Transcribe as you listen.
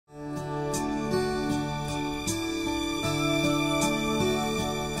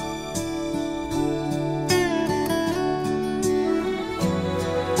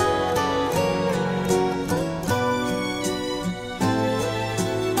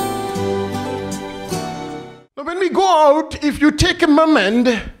we go out, if you take a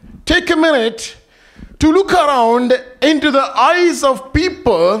minute to look around into the eyes of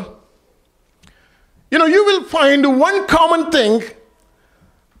people, you will find one common thing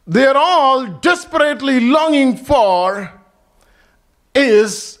they're all desperately longing for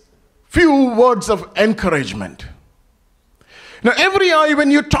is few words of encouragement. Now, every eye, when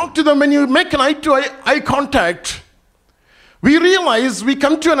you talk to them, when you make an eye-to-eye contact, we realize, we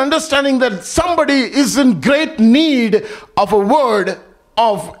come to an understanding that somebody is in great need of a word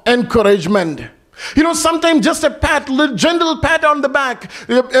of encouragement. Sometimes just a gentle pat on the back,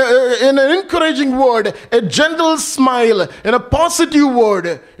 in an encouraging word, a gentle smile, and a positive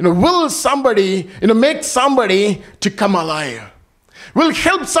word, will somebody, make somebody to come alive. Will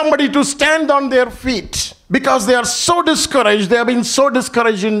help somebody to stand on their feet because they are so discouraged. They have been so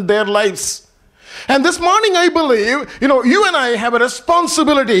discouraged in their lives. And this morning, I believe, you and I have a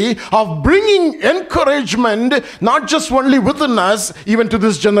responsibility of bringing encouragement, not just only within us, even to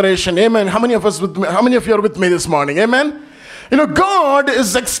this generation. Amen. How many of you are with me this morning? Amen. God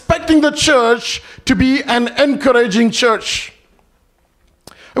is expecting the church to be an encouraging church.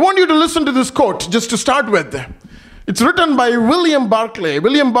 I want you to listen to this quote just to start with. It's written by William Barclay.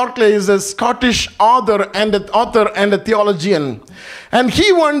 William Barclay is a Scottish author and a theologian. And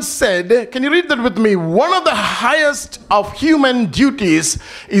he once said, can you read that with me? One of the highest of human duties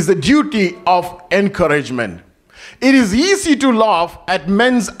is the duty of encouragement. It is easy to laugh at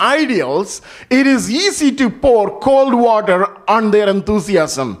men's ideals. It is easy to pour cold water on their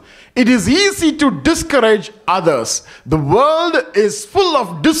enthusiasm. It is easy to discourage others. The world is full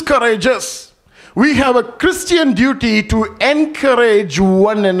of discouragers. We have a Christian duty to encourage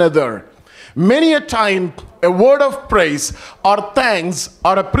one another. Many a time, a word of praise or thanks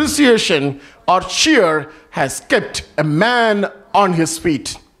or appreciation or cheer has kept a man on his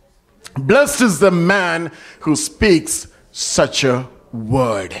feet. Blessed is the man who speaks such a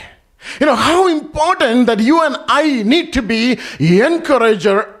word. How important that you and I need to be the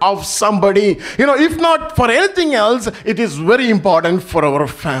encourager of somebody. If not for anything else, it is very important for our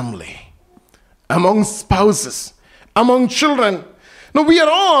family. Among spouses, among children. Now, we are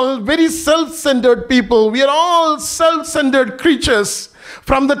all very self-centered people. We are all self-centered creatures.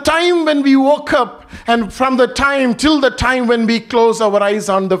 From the time when we woke up and from the time till the time when we close our eyes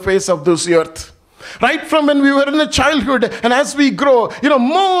on the face of this earth. Right from when we were in a childhood and as we grow,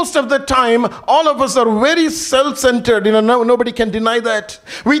 most of the time, all of us are very self-centered. Nobody can deny that.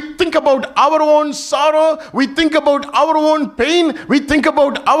 We think about our own sorrow. We think about our own pain. We think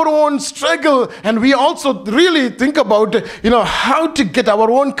about our own struggle. And we also really think about, how to get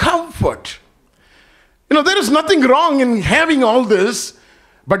our own comfort. There is nothing wrong in having all this.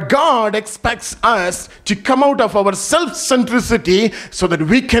 But God expects us to come out of our self-centricity so that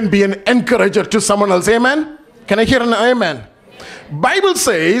we can be an encourager to someone else. Amen? Can I hear an amen? Bible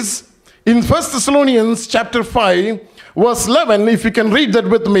says in 1 Thessalonians chapter 5, verse 11, if you can read that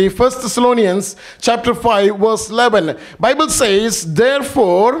with me, 1 Thessalonians chapter 5, verse 11. Bible says,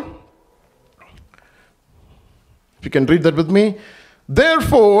 therefore, if you can read that with me,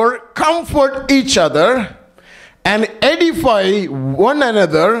 therefore, comfort each other and edify one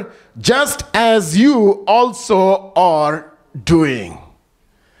another, just as you also are doing.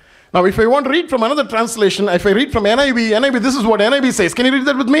 Now, if I want to read from another translation, if I read from NIV, this is what NIV says. Can you read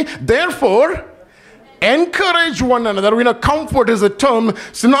that with me? Therefore, encourage one another. Comfort is a term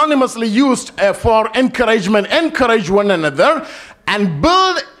synonymously used for encouragement. Encourage one another and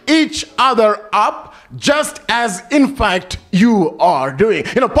build each other up, just as in fact you are doing.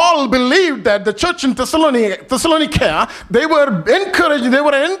 Paul believed that the church in Thessalonica, they were encouraging. They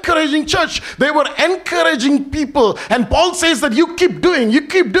were an encouraging church. They were encouraging people. And Paul says that you keep doing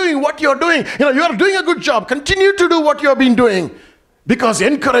what you're doing. You are doing a good job. Continue to do what you have been doing. Because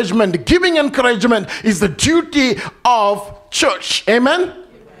encouragement, giving encouragement is the duty of church. Amen?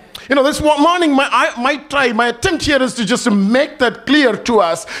 This morning, my attempt here is to just make that clear to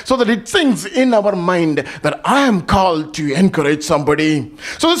us so that it sinks in our mind that I am called to encourage somebody.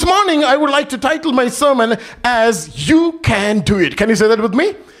 So this morning, I would like to title my sermon as You Can Do It. Can you say that with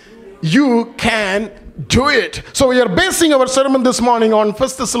me? You can do it. So we are basing our sermon this morning on 1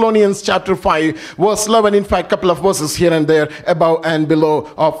 Thessalonians chapter 5, verse 11. In fact, a couple of verses here and there, above and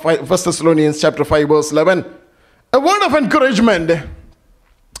below of 1 Thessalonians chapter 5, verse 11. A word of encouragement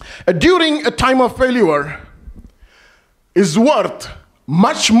during a time of failure is worth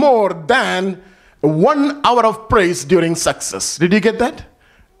much more than 1 hour of praise during success. Did you get that?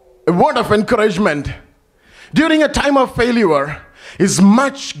 A word of encouragement during a time of failure is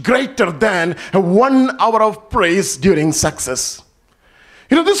much greater than 1 hour of praise during success.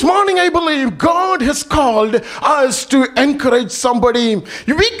 This morning I believe God has called us to encourage somebody.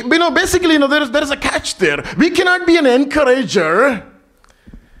 Basically, there is a catch there. We cannot be an encourager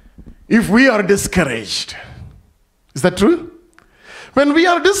if we are discouraged. Is that true? When we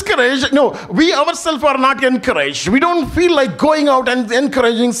are discouraged, no, we ourselves are not encouraged. We don't feel like going out and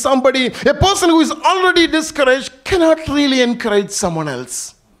encouraging somebody. A person who is already discouraged cannot really encourage someone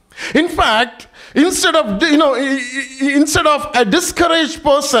else. In fact, instead of a discouraged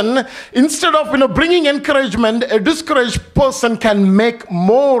person, instead of bringing encouragement, a discouraged person can make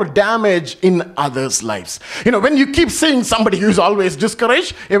more damage in others' lives. When you keep seeing somebody who is always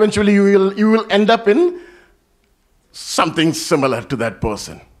discouraged, eventually you will end up in something similar to that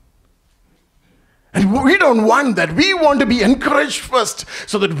person. And we don't want that. We want to be encouraged first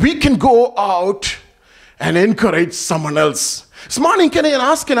so that we can go out and encourage someone else. This morning, can I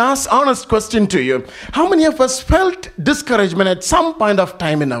ask an honest question to you? How many of us felt discouragement at some point of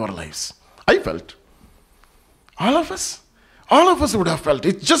time in our lives? I felt. All of us? All of us would have felt.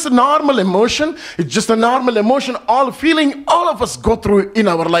 It's just a normal emotion. It's just a normal emotion, all of us go through in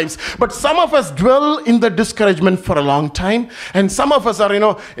our lives. But some of us dwell in the discouragement for a long time. And some of us are,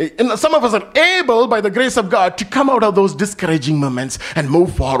 able, by the grace of God, to come out of those discouraging moments and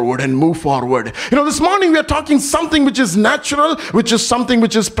move forward. This morning we are talking something which is natural, which is something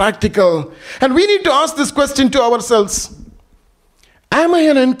which is practical. And we need to ask this question to ourselves. Am I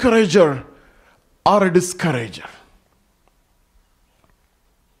an encourager or a discourager?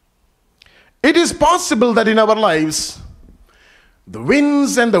 It is possible that in our lives, the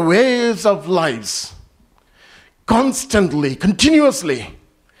winds and the waves of lives constantly, continuously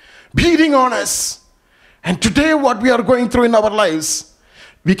beating on us. And today what we are going through in our lives,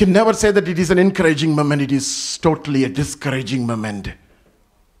 we can never say that it is an encouraging moment. It is totally a discouraging moment.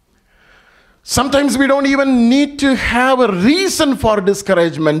 Sometimes we don't even need to have a reason for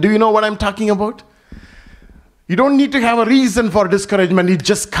discouragement. Do you know what I'm talking about? You don't need to have a reason for discouragement. It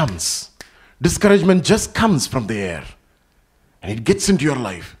just comes. Discouragement just comes from the air and it gets into your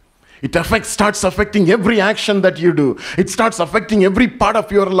life. It starts affecting every action that you do. It starts affecting every part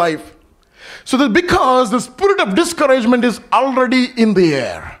of your life. So that because the spirit of discouragement is already in the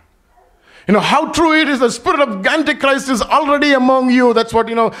air. How true it is, the spirit of Antichrist is already among you. That's what,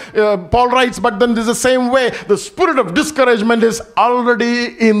 Paul writes. But then there's the same way, the spirit of discouragement is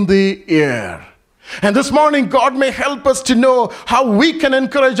already in the air. And this morning, God may help us to know how we can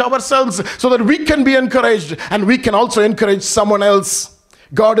encourage ourselves so that we can be encouraged and we can also encourage someone else.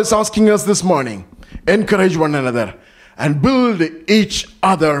 God is asking us this morning, encourage one another and build each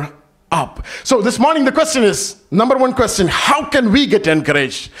other up. So this morning, the question is, number one question, how can we get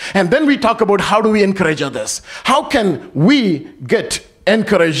encouraged? And then we talk about how do we encourage others? How can we get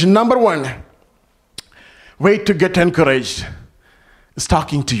encouraged? Number one way to get encouraged is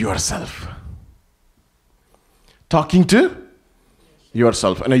talking to yourself. Talking to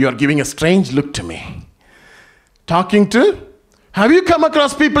yourself. And you are giving a strange look to me. Have you come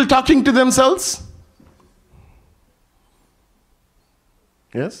across people talking to themselves?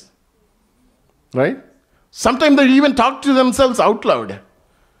 Yes? Right? Sometimes they even talk to themselves out loud.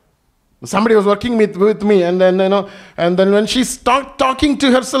 Somebody was working with me and then when she started talking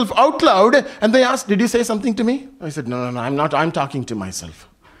to herself out loud and they asked, did you say something to me? I said, no, I'm not. I'm talking to myself.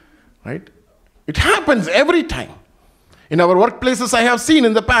 Right? It happens every time. In our workplaces, I have seen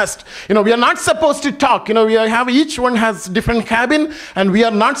in the past, we are not supposed to talk. Each one has different cabin, and we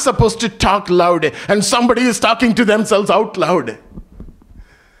are not supposed to talk loud. And somebody is talking to themselves out loud.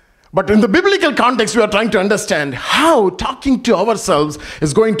 But in the biblical context, we are trying to understand how talking to ourselves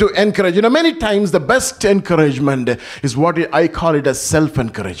is going to encourage. Many times the best encouragement is what I call it as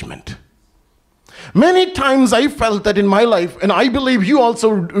self-encouragement. Many times I felt that in my life, and I believe you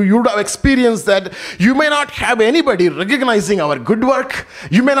would have experienced that, you may not have anybody recognizing our good work.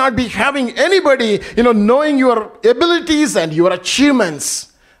 You may not be having anybody, knowing your abilities and your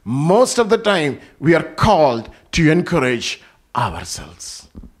achievements. Most of the time, we are called to encourage ourselves.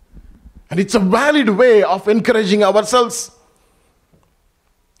 And it's a valid way of encouraging ourselves.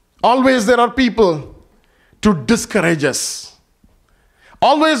 Always there are people to discourage us.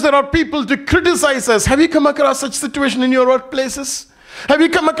 Always there are people to criticize us. Have you come across such situation in your workplaces? Have you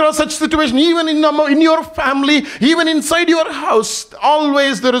come across such situation even in your family, even inside your house?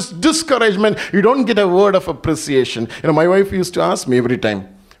 Always there is discouragement. You don't get a word of appreciation. My wife used to ask me every time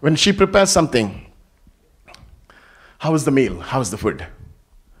when she prepares something, how is the meal? How is the food?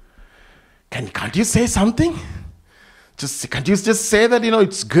 Can't you say something? Can't you just say that,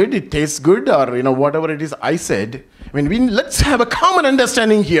 it's good, it tastes good, or, whatever it is I said. Let's have a common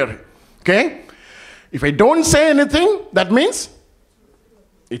understanding here, okay? If I don't say anything, that means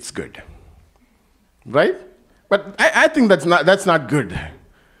it's good. Right? But I think that's not good.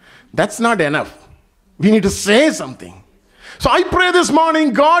 That's not enough. We need to say something. So I pray this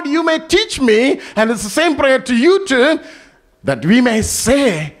morning, God, you may teach me, and it's the same prayer to you too, that we may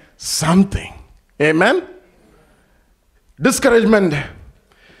say something. Amen? Discouragement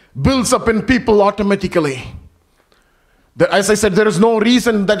builds up in people automatically. As I said, there is no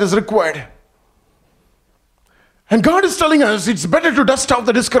reason that is required. And God is telling us it's better to dust off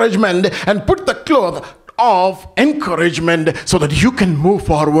the discouragement and put the cloth of encouragement so that you can move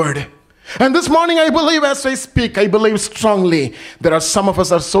forward. And this morning, I believe as I speak, I believe strongly, there are some of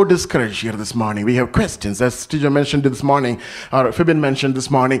us are so discouraged here this morning. We have questions, as teacher mentioned this morning, or Fibin mentioned this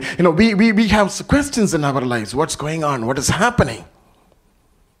morning. We have questions in our lives. What's going on? What is happening?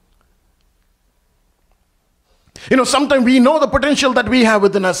 Sometimes we know the potential that we have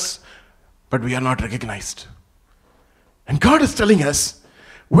within us, but we are not recognized. And God is telling us,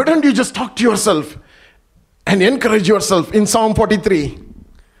 why don't you just talk to yourself and encourage yourself? In Psalm 43,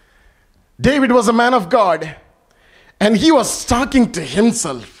 David was a man of God, and he was talking to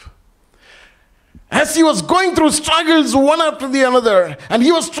himself. As he was going through struggles one after the other, and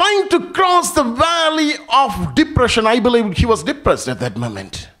he was trying to cross the valley of depression. I believe he was depressed at that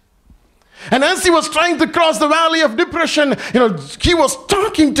moment. And as he was trying to cross the valley of depression, he was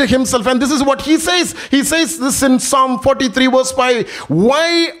talking to himself. And this is what he says. He says this in Psalm 43 verse 5.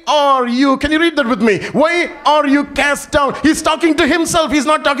 Why are you, can you read that with me? Why are you cast down? He's talking to himself. He's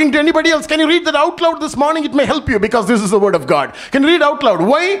not talking to anybody else. Can you read that out loud this morning? It may help you because this is the word of God. Can you read out loud?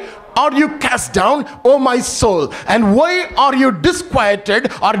 Why are you cast down, O my soul? And why are you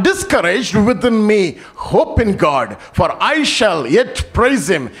disquieted or discouraged within me? Hope in God, for I shall yet praise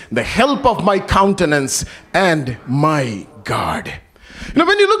him, the help of my countenance and my God.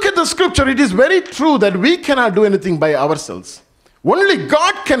 When you look at the scripture, it is very true that we cannot do anything by ourselves. Only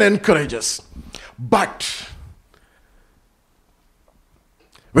God can encourage us. But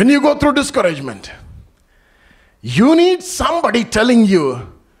when you go through discouragement, you need somebody telling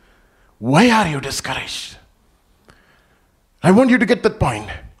you, why are you discouraged? I want you to get that point.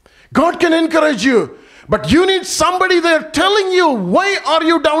 God can encourage you, but you need somebody there telling you, why are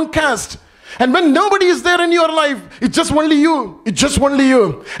you downcast? And when nobody is there in your life, it's just only you. It's just only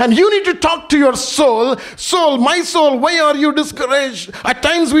you. And you need to talk to your soul. Soul, my soul, why are you discouraged? At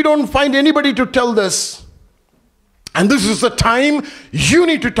times we don't find anybody to tell this. And this is the time you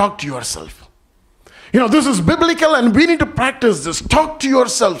need to talk to yourself. This is biblical and we need to practice this. Talk to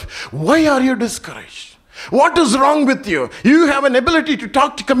yourself. Why are you discouraged? What is wrong with you? You have an ability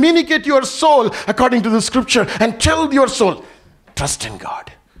to communicate your soul according to the scripture and tell your soul, trust in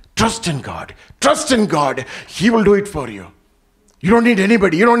God. Trust in God. Trust in God. He will do it for you. You don't need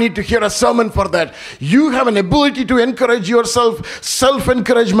anybody. You don't need to hear a sermon for that. You have an ability to encourage yourself.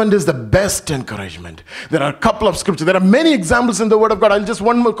 Self-encouragement is the best encouragement. There are a couple of scriptures. There are many examples in the Word of God. I'll just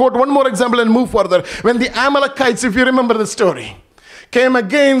quote one more example and move further. When the Amalekites, if you remember the story, came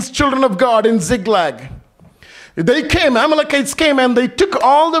against children of God in Ziklag. Amalekites came and they took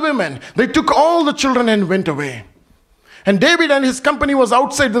all the women. They took all the children and went away. And David and his company was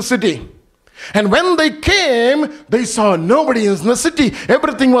outside the city. And when they came, they saw nobody in the city.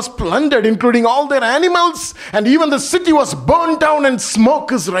 Everything was plundered, including all their animals. And even the city was burned down and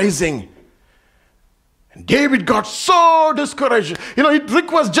smoke is rising. And David got so discouraged. It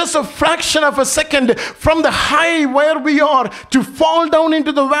requires just a fraction of a second from the high where we are to fall down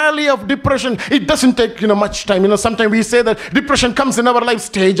into the valley of depression. It doesn't take, much time. Sometimes we say that depression comes in our life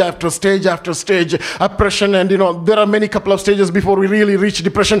stage after stage after stage. Oppression and, there are many couple of stages before we really reach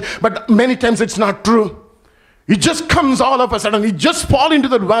depression. But many times it's not true. It just comes all of a sudden. It just fall into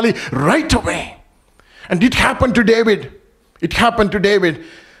that valley right away. And it happened to David. It happened to David.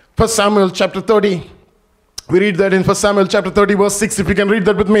 1 Samuel chapter 30. We read that in 1 Samuel chapter 30 verse 6, if you can read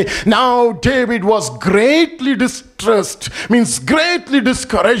that with me. Now David was greatly distressed, means greatly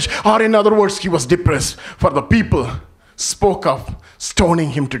discouraged, or in other words, he was depressed, for the people spoke of stoning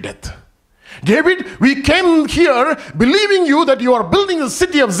him to death. David, we came here believing you that you are building the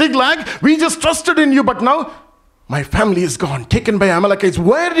city of Ziklag. We just trusted in you, but now my family is gone, taken by Amalekites.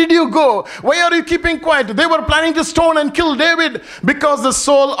 Where did you go? Why are you keeping quiet? They were planning to stone and kill David because the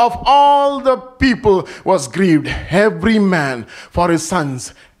soul of all the people was grieved, every man for his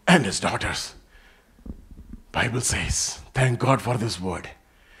sons and his daughters. Bible says, thank God for this word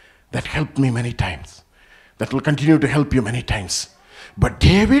that helped me many times, that will continue to help you many times. But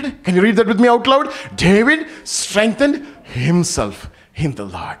David, can you read that with me out loud? David strengthened himself in the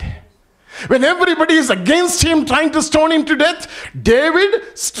Lord. When everybody is against him, trying to stone him to death,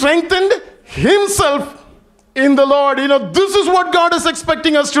 David strengthened himself in the Lord. This is what God is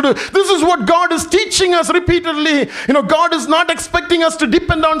expecting us to do. This is what God is teaching us repeatedly. God is not expecting us to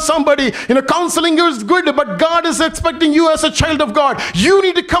depend on somebody. Counseling is good, but God is expecting you as a child of God. You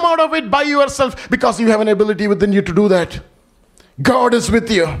need to come out of it by yourself because you have an ability within you to do that. God is with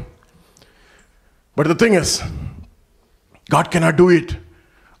you. But the thing is, God cannot do it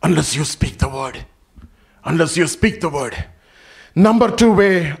unless you speak the word. Unless you speak the word. Number 2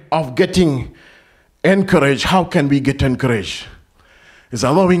 way of getting encouraged, how can we get encouraged? Is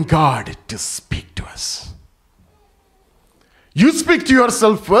allowing God to speak to us. You speak to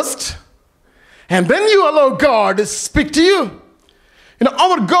yourself first, and then you allow God to speak to you.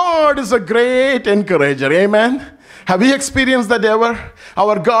 Our God is a great encourager. Amen. Have you experienced that ever?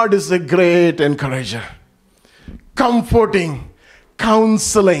 Our God is a great encourager. Comforting,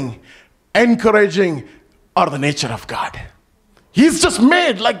 counseling, encouraging are the nature of God. He's just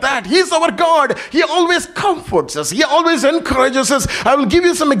made like that. He's our God. He always comforts us. He always encourages us. I will give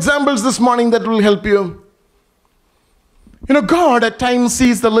you some examples this morning that will help you. God at times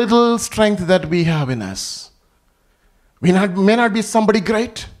sees the little strength that we have in us. We may not be somebody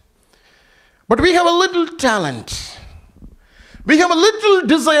great, but we have a little talent. We have a little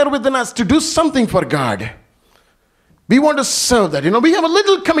desire within us to do something for God. We want to serve that. We have a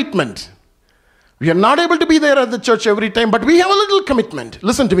little commitment. We are not able to be there at the church every time, but we have a little commitment.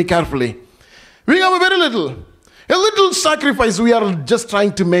 Listen to me carefully. We have a little sacrifice we are just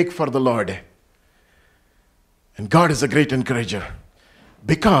trying to make for the Lord. And God is a great encourager.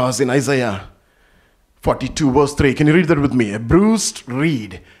 Because in Isaiah 42 verse 3, can you read that with me? A bruised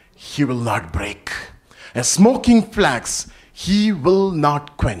reed he will not break. A smoking flax he will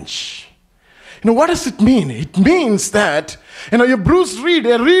not quench. What does it mean? It means that, your bruised reed,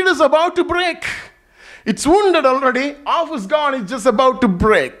 a reed is about to break. It's wounded already, half is gone, it's just about to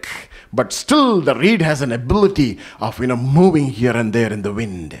break. But still the reed has an ability of, moving here and there in the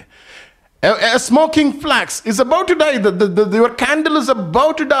wind. A smoking flax is about to die, your candle is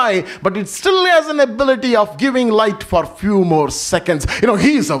about to die, but it still has an ability of giving light for a few more seconds.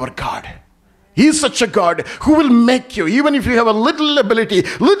 He is our God. He is such a God who will make you, even if you have a little ability,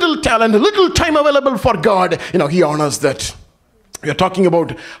 little talent, little time available for God, He honors that. We are talking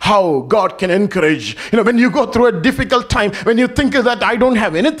about how God can encourage. When you go through a difficult time, when you think that I don't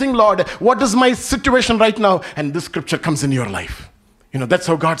have anything, Lord, what is my situation right now? And this scripture comes in your life. That's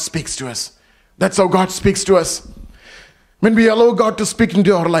how God speaks to us. That's how God speaks to us. When we allow God to speak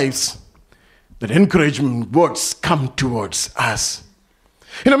into our lives, that encouragement words come towards us.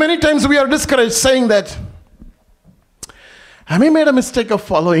 Many times we are discouraged saying that, have I made a mistake of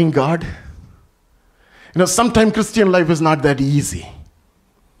following God? Sometimes Christian life is not that easy.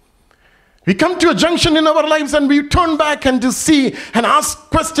 We come to a junction in our lives and we turn back and to see and ask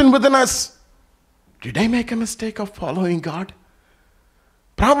question within us, did I make a mistake of following God?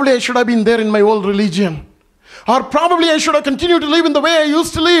 Probably I should have been there in my old religion. Or probably I should have continued to live in the way I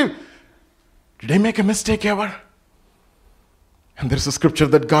used to live. Did I make a mistake ever? And there's a scripture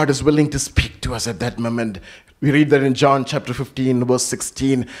that God is willing to speak to us at that moment. We read that in John chapter 15, verse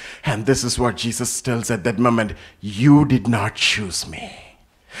 16. And this is what Jesus tells at that moment. You did not choose me.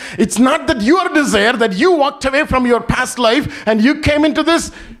 It's not that your desire, that you walked away from your past life and you came into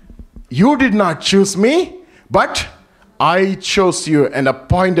this. You did not choose me, but I chose you and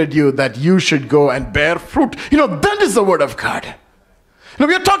appointed you that you should go and bear fruit. That is the word of God.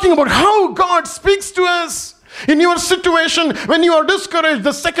 We are talking about how God speaks to us. In your situation, when you are discouraged,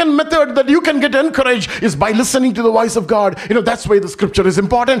 the second method that you can get encouraged is by listening to the voice of God. That's why the scripture is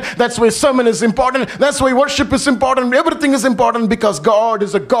important. That's why sermon is important. That's why worship is important. Everything is important because God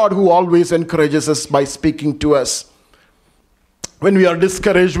is a God who always encourages us by speaking to us. When we are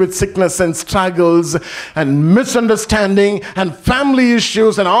discouraged with sickness and struggles and misunderstanding and family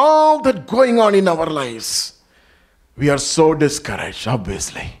issues and all that going on in our lives, we are so discouraged,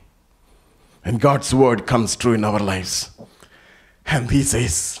 obviously. And God's word comes true in our lives. And He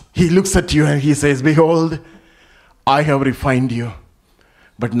says, He looks at you and He says, behold, I have refined you,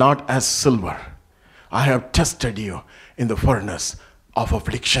 but not as silver. I have tested you in the furnace of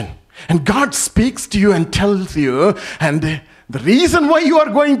affliction. And God speaks to you and tells you, and the reason why you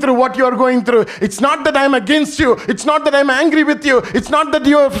are going through what you are going through, it's not that I'm against you. It's not that I'm angry with you. It's not that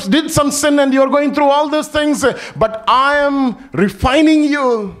you did some sin and you're going through all those things. But I am refining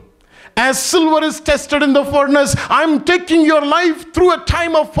you. As silver is tested in the furnace, I'm taking your life through a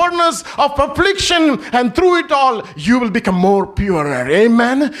time of furnace, of affliction, and through it all, you will become more purer.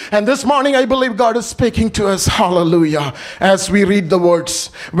 Amen. And this morning, I believe God is speaking to us. Hallelujah. As we read the words,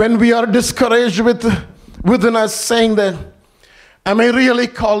 when we are discouraged within us saying that, am I really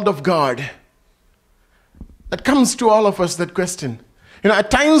called of God? That comes to all of us, that question.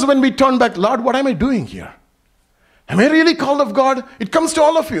 At times when we turn back, Lord, what am I doing here? Am I really called of God? It comes to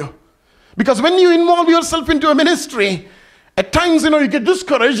all of you. Because when you involve yourself into a ministry, at times, you get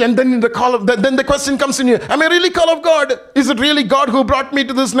discouraged, and then then the question comes in you, am I really called of God? Is it really God who brought me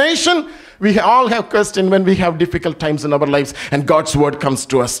to this nation? We all have questions when we have difficult times in our lives, and God's word comes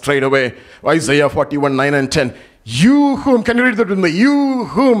to us straight away. Isaiah 41, 9 and 10. You whom, can you read that with me? You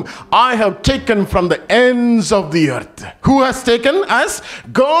whom I have taken from the ends of the earth. Who has taken us?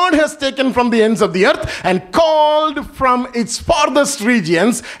 God has taken from the ends of the earth and called from its farthest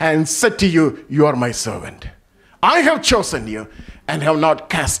regions and said to you, you are my servant. I have chosen you and have not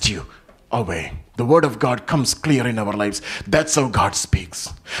cast you away. The word of God comes clear in our lives. That's how God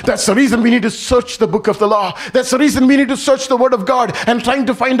speaks. That's the reason we need to search the book of the law. That's the reason we need to search the word of God and trying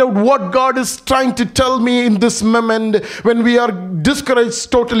to find out what God is trying to tell me in this moment when we are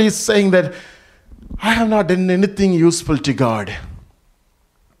discouraged, totally saying that I have not done anything useful to God.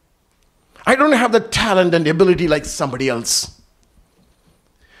 I don't have the talent and ability like somebody else.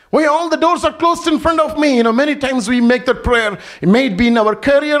 Why all the doors are closed in front of me? Many times we make that prayer. It may be in our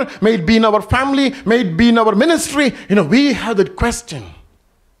career, may it be in our family, may it be in our ministry. We have that question.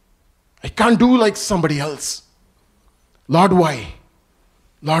 I can't do like somebody else. Lord, why?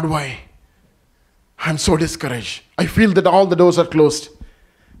 Lord, why? I'm so discouraged. I feel that all the doors are closed.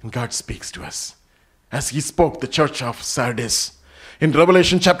 And God speaks to us. As He spoke the church of Sardis. In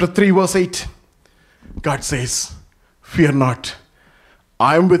Revelation chapter 3 verse 8, God says, fear not.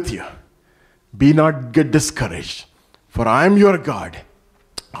 I am with you. Be not get discouraged, for I am your God.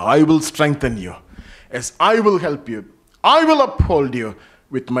 I will strengthen you. As I will help you. I will uphold you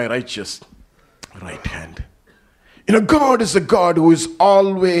with my righteous right hand. God is a God who is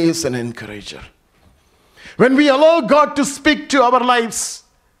always an encourager. When we allow God to speak to our lives,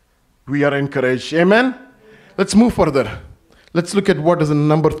 we are encouraged. Amen? Let's move further. Let's look at what is in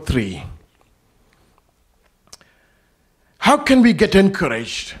number 3. How can we get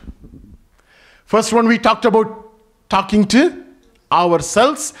encouraged? First one, we talked about talking to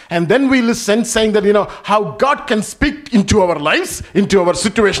ourselves, and then we listened saying that, how God can speak into our lives, into our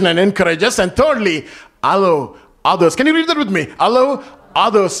situation and encourage us. And thirdly, allow others. Can you read that with me? Allow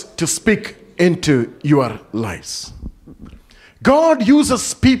others to speak into your lives. God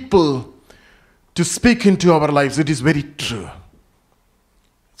uses people to speak into our lives. It is very true.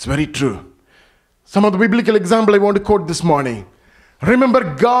 It's very true. Some of the biblical example I want to quote this morning. Remember,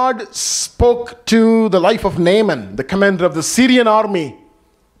 God spoke to the life of Naaman, the commander of the Syrian army.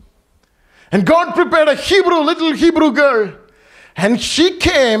 And God prepared a little Hebrew girl. And she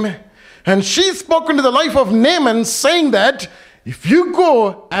came and she spoke into the life of Naaman, saying that if you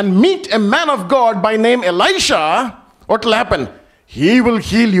go and meet a man of God by name Elisha, what will happen? He will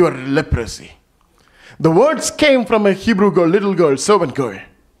heal your leprosy. The words came from a Hebrew girl, little girl, servant girl.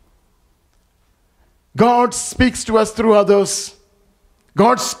 God speaks to us through others.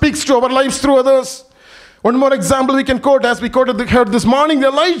 God speaks to our lives through others. One more example we can quote, as we heard this morning,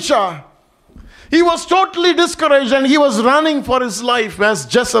 Elijah. He was totally discouraged and he was running for his life as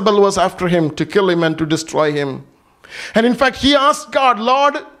Jezebel was after him to kill him and to destroy him. And in fact, he asked God,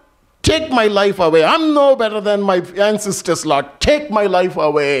 Lord, take my life away. I'm no better than my ancestors, Lord. Take my life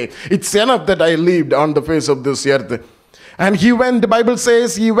away. It's enough that I lived on the face of this earth. And he went, the Bible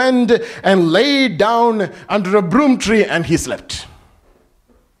says, he went and lay down under a broom tree and he slept.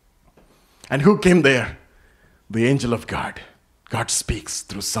 And who came there? The angel of God. God speaks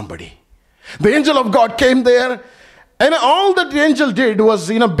through somebody. The angel of God came there, and all that the angel did was,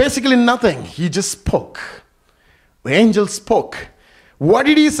 basically nothing. He just spoke. The angel spoke. What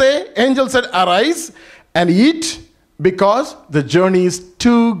did he say? Angel said, arise and eat, because the journey is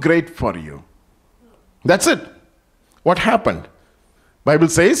too great for you. That's it. What happened? Bible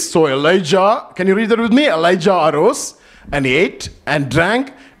says, so Elijah, can you read that with me? Elijah arose and ate and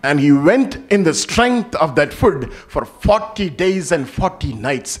drank, and he went in the strength of that food for 40 days and 40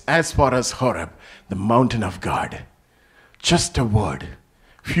 nights as far as Horeb, the mountain of God. Just a word,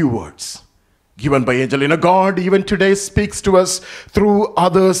 few words given by angel. God even today speaks to us through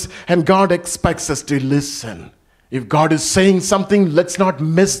others, and God expects us to listen. If God is saying something, let's not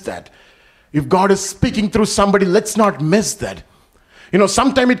miss that. If God is speaking through somebody, let's not miss that.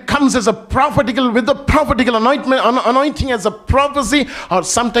 Sometimes it comes as a prophetical, with the prophetical anointing as a prophecy, or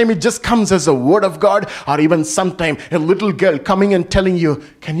sometimes it just comes as a word of God, or even sometimes a little girl coming and telling you,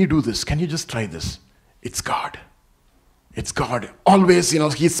 can you do this? Can you just try this? It's God. It's God. Always,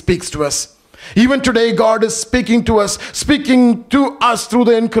 He speaks to us. Even today, God is speaking to us through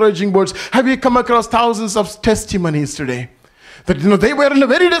the encouraging words. Have you come across thousands of testimonies today? That, they were in a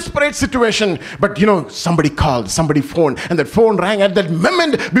very desperate situation, but, somebody called, somebody phoned, and that phone rang at that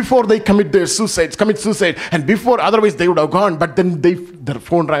moment before they commit suicide, and before, otherwise they would have gone, but then their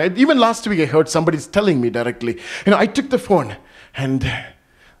phone rang. Even last week I heard somebody's telling me directly, I took the phone, and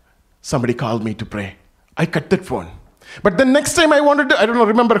somebody called me to pray. I cut that phone. But then next time I wanted to, I don't know,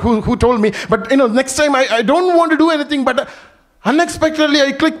 remember who told me, but, next time I don't want to do anything, but unexpectedly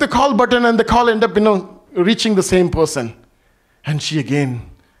I clicked the call button, and the call ended up, reaching the same person. And she again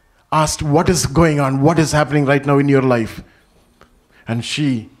asked, what is going on? What is happening right now in your life? And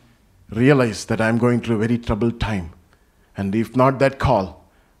she realized that I'm going through a very troubled time. And if not that call,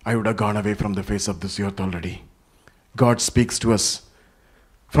 I would have gone away from the face of this earth already. God speaks to us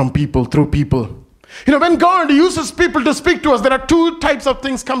from people, through people. When God uses people to speak to us, there are two types of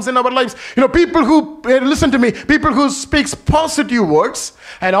things comes in our lives. People who, listen to me, people who speaks positive words,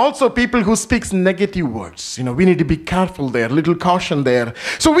 and also people who speaks negative words. We need to be careful there, little caution there.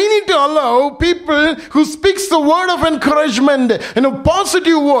 So we need to allow people who speaks the word of encouragement,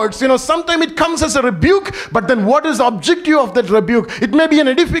 positive words. Sometimes it comes as a rebuke, but then what is the objective of that rebuke? It may be an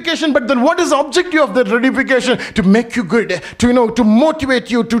edification, but then what is the objective of that edification? To make you good, to motivate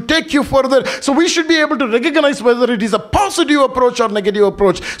you, to take you further. So we should be able to recognize whether it is a positive approach or negative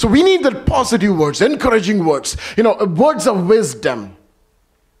approach. So we need the positive words, encouraging words, words of wisdom.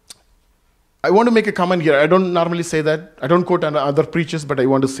 I want to make a comment here. I don't normally say that. I don't quote other preachers, but I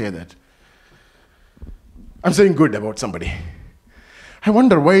want to say that. I'm saying good about somebody. I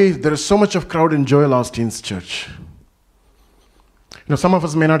wonder why there is so much of crowd in Joel Osteen's church. Some of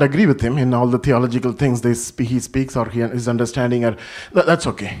us may not agree with him in all the theological things he speaks or his understanding. That's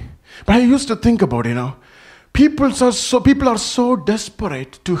okay. But I used to think about, people are so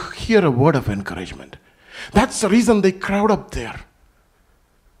desperate to hear a word of encouragement. That's the reason they crowd up there.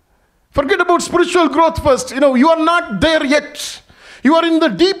 Forget about spiritual growth first. You are not there yet. You are in the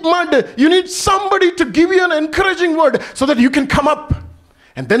deep mud. You need somebody to give you an encouraging word so that you can come up.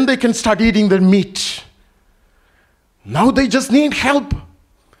 And then they can start eating their meat. Now they just need help.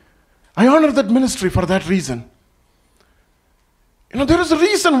 I honor that ministry for that reason. There is a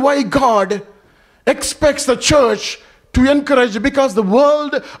reason why God expects the church to encourage, because the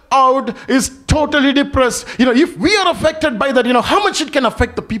world out is totally depressed. If we are affected by that, how much it can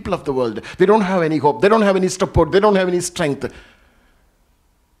affect the people of the world. They don't have any hope. They don't have any support. They don't have any strength.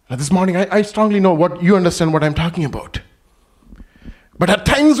 Now, this morning, I strongly know what you understand what I'm talking about. But at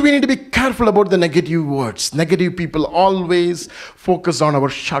times we need to be careful about the negative words. Negative people always focus on our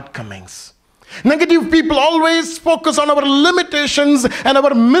shortcomings. Negative people always focus on our limitations and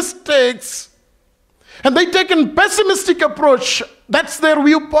our mistakes. And they take a pessimistic approach. That's their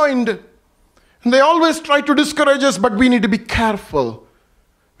viewpoint. And they always try to discourage us, but we need to be careful.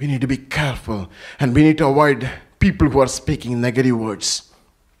 We need to be careful. And we need to avoid people who are speaking negative words.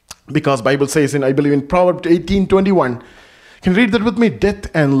 Because Bible says, I believe in Proverbs 18:21, can you read that with me?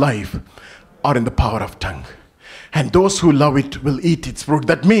 Death and life are in the power of tongue, and those who love it will eat its fruit.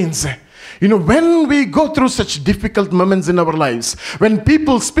 That means, when we go through such difficult moments in our lives, when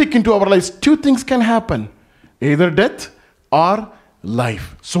people speak into our lives, two things can happen: either death or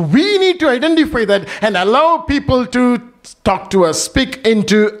life. So we need to identify that and allow people to talk to us, speak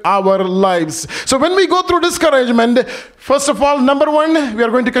into our lives. So when we go through discouragement, first of all, number one, we are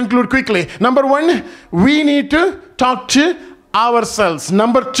going to conclude quickly. Number one, we need to talk to ourselves.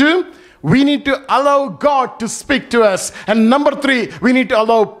 Number two, we need to allow God to speak to us. And number three, we need to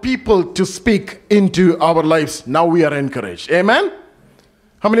allow people to speak into our lives. Now we are encouraged. Amen?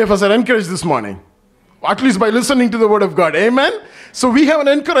 How many of us are encouraged this morning? At least by listening to the word of God. Amen? So we have an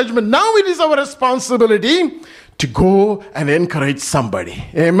encouragement. Now it is our responsibility to go and encourage somebody.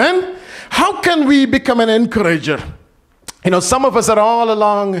 Amen? How can we become an encourager? Some of us are all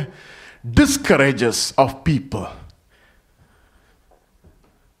along discouragers of people.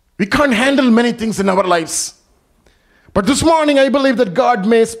 We can't handle many things in our lives. But this morning, I believe that God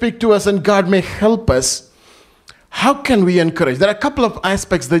may speak to us and God may help us. How can we encourage? There are a couple of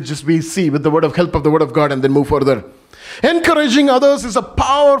aspects that we see with the help of the Word of God, and then move further. Encouraging others is a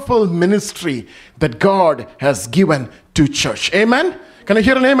powerful ministry that God has given to church. Amen? Can I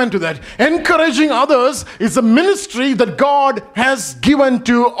hear an amen to that? Encouraging others is a ministry that God has given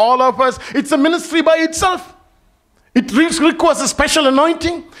to all of us. It's a ministry by itself. It requires a special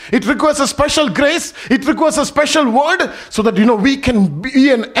anointing. It requires a special grace. It requires a special word so that, we can be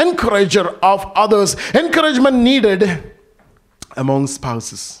an encourager of others. Encouragement needed among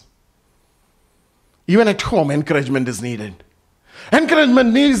spouses. Even at home, encouragement is needed.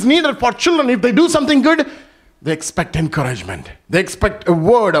 Encouragement is needed for children. If they do something good, They expect encouragement. They expect a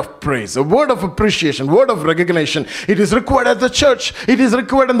word of praise, a word of appreciation, word of recognition. It is required at the church. It is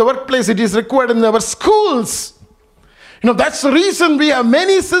required in the workplace. It is required in our schools. That's the reason we have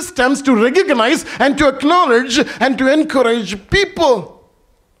many systems to recognize and to acknowledge and to encourage people.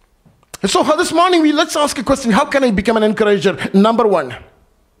 So this morning, let's ask a question. How can I become an encourager? Number one,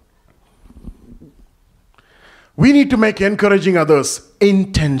 we need to make encouraging others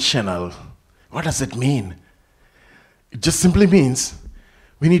intentional. What does it mean? It just simply means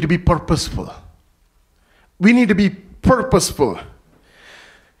we need to be purposeful. We need to be purposeful.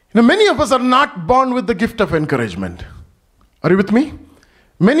 Many of us are not born with the gift of encouragement. Are you with me?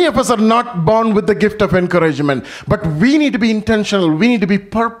 Many of us are not born with the gift of encouragement, but we need to be intentional. We need to be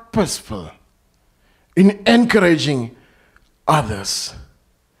purposeful in encouraging others.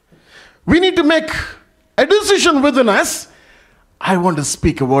 We need to make a decision within us. I want to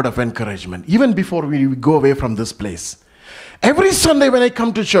speak a word of encouragement, even before we go away from this place. Every Sunday when I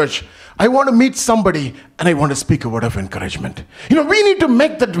come to church, I want to meet somebody and I want to speak a word of encouragement. We need to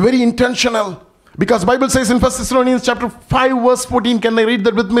make that very intentional. Because the Bible says in 1 Thessalonians chapter 5 verse 14, can I read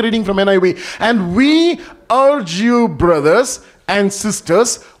that with me, reading from NIV? And we urge you, brothers and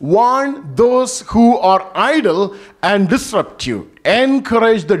sisters, warn those who are idle and disrupt you.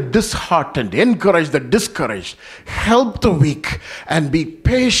 Encourage the disheartened, encourage the discouraged, help the weak, and be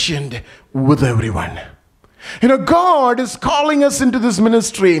patient with everyone. God is calling us into this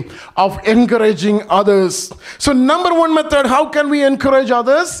ministry of encouraging others. So number one method, how can we encourage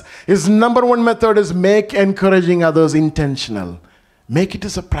others? Number one method is make encouraging others intentional. Make it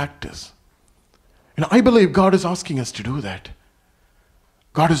as a practice. I believe God is asking us to do that.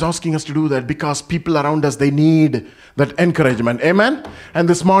 God is asking us to do that because people around us, they need that encouragement. Amen? And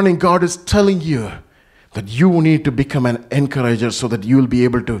this morning, God is telling you that you need to become an encourager so that you will be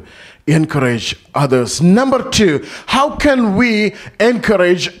able to encourage others. Number two, how can we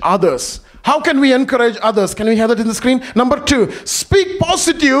encourage others? How can we encourage others? Can we have that in the screen? Number two, speak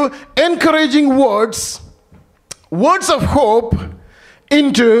positive, encouraging words of hope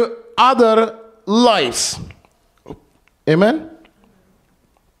into other lives. Amen?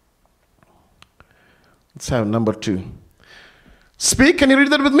 Let's have number two. Speak, can you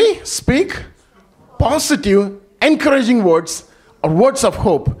read that with me? Speak positive, encouraging words or words of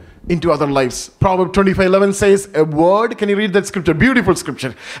hope into other lives. Proverbs 25:11 says, a word, can you read that scripture? Beautiful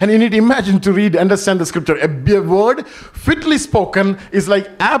scripture. And you need to imagine to understand the scripture. A word fitly spoken is like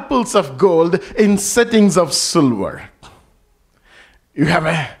apples of gold in settings of silver. You have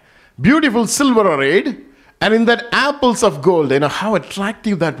a beautiful silver arrayed, and in that apples of gold, how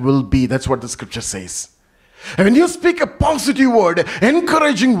attractive that will be. That's what the scripture says. And when you speak a positive word,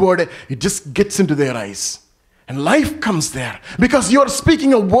 encouraging word, it just gets into their eyes. And life comes there because you are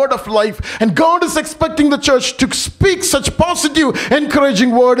speaking a word of life. And God is expecting the church to speak such positive, encouraging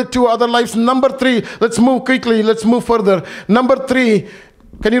word to other lives. Number three, let's move quickly. Let's move further. Number three,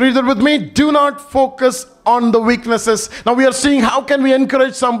 can you read that with me? Do not focus on the weaknesses. Now we are seeing how can we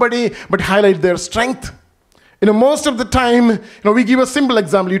encourage somebody but highlight their strength. Most of the time, we give a simple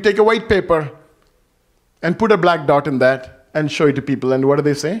example. You take a white paper and put a black dot in that and show it to people. And what do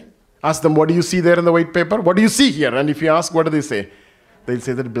they say? Ask them, what do you see there in the white paper? What do you see here? And if you ask, what do they say? They'll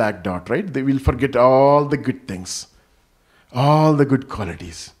say that black dot, right? They will forget all the good things, all the good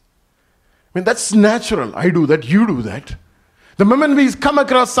qualities. That's natural. I do that. You do that. The moment we come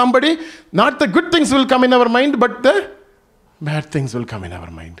across somebody, not the good things will come in our mind, but the bad things will come in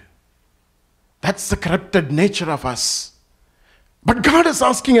our mind. That's the corrupted nature of us. But God is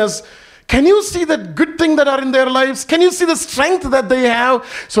asking us, can you see that good thing that are in their lives? Can you see the strength that they have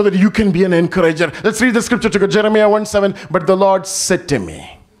so that you can be an encourager? Let's read the scripture together. Jeremiah 1:7. But the Lord said to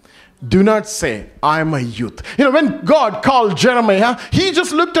me, do not say, I am a youth. When God called Jeremiah, he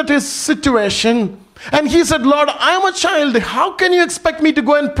just looked at his situation and he said, Lord, I am a child. How can you expect me to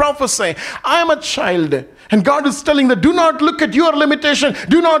go and prophesy? I am a child. And God is telling that do not look at your limitation.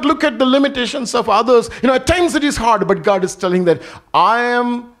 Do not look at the limitations of others. At times it is hard, but God is telling that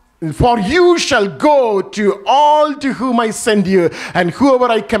for you shall go to all to whom I send you, and whoever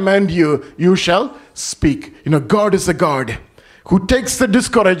I command you, you shall speak. God is a God who takes the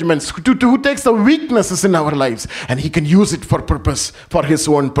discouragements, who takes the weaknesses in our lives, and he can use it for purpose, for his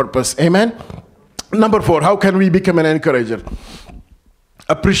own purpose. Amen? Number 4, how can we become an encourager?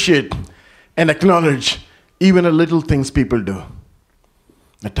 Appreciate and acknowledge even the little things people do.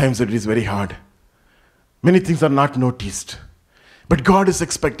 At times it is very hard. Many things are not noticed. But God is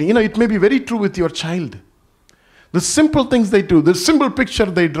expecting, it may be very true with your child. The simple things they do, the simple picture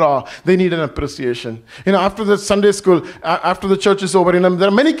they draw, they need an appreciation. After the Sunday school, after the church is over, there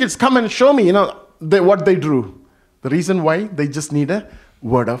are many kids come and show me, what they do. The reason why, they just need a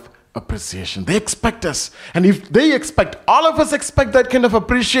word of appreciation. They expect us. And if they expect, all of us expect that kind of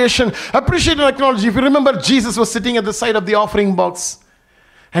appreciation, appreciate and acknowledge. If you remember, Jesus was sitting at the side of the offering box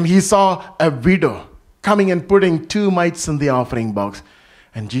and he saw a widow coming and putting 2 mites in the offering box.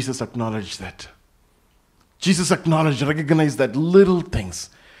 And Jesus acknowledged that. Jesus acknowledged, recognized that little things,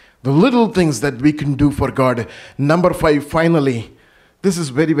 the little things that we can do for God. Number 5, finally, this is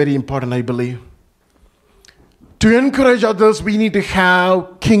very, very important, I believe. To encourage others, we need to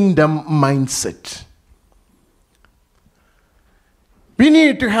have kingdom mindset. We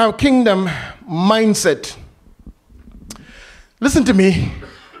need to have kingdom mindset. Listen to me.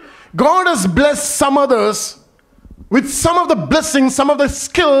 God has blessed some others with some of the blessings, some of the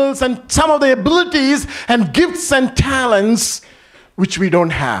skills, and some of the abilities and gifts and talents which we don't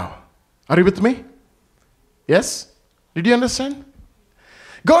have. Are you with me? Yes? Did you understand?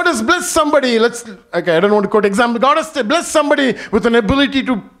 God has blessed somebody, I don't want to quote example. God has blessed somebody with an ability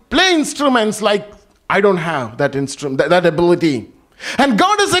to play instruments like I don't have that ability. And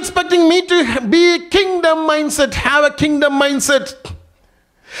God is expecting me to be kingdom mindset, have a kingdom mindset.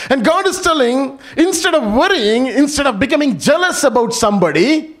 And God is telling, instead of worrying, instead of becoming jealous about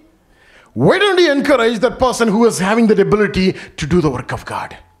somebody, why don't you encourage that person who is having that ability to do the work of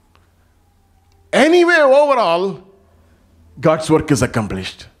God? Anyway, overall, God's work is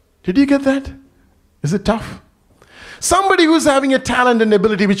accomplished. Did you get that? Is it tough? Somebody who's having a talent and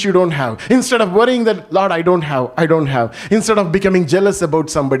ability which you don't have, instead of worrying that, Lord, I don't have, instead of becoming jealous about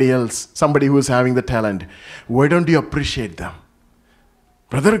somebody else, somebody who's having the talent, why don't you appreciate them?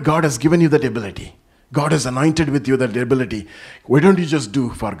 Brother, God has given you that ability. God has anointed with you that ability. Why don't you just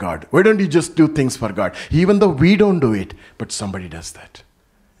do for God? Why don't you just do things for God? Even though we don't do it, but somebody does that.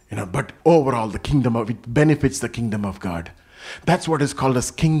 But overall, it benefits the kingdom of God. That's what is called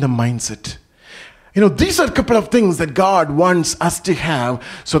as kingdom mindset. These are a couple of things that God wants us to have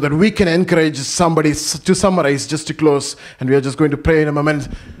so that we can encourage somebody. To summarize, just to close, and we are just going to pray in a moment.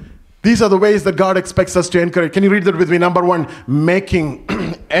 These are the ways that God expects us to encourage. Can you read that with me? Number 1,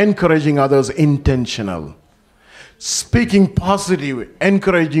 encouraging others intentional. Speaking positive,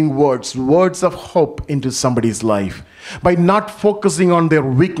 encouraging words of hope into somebody's life. By not focusing on their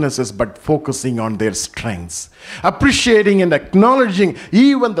weaknesses, but focusing on their strengths. Appreciating and acknowledging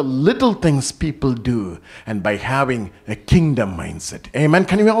even the little things people do. And by having a kingdom mindset. Amen.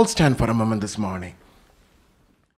 Can we all stand for a moment this morning?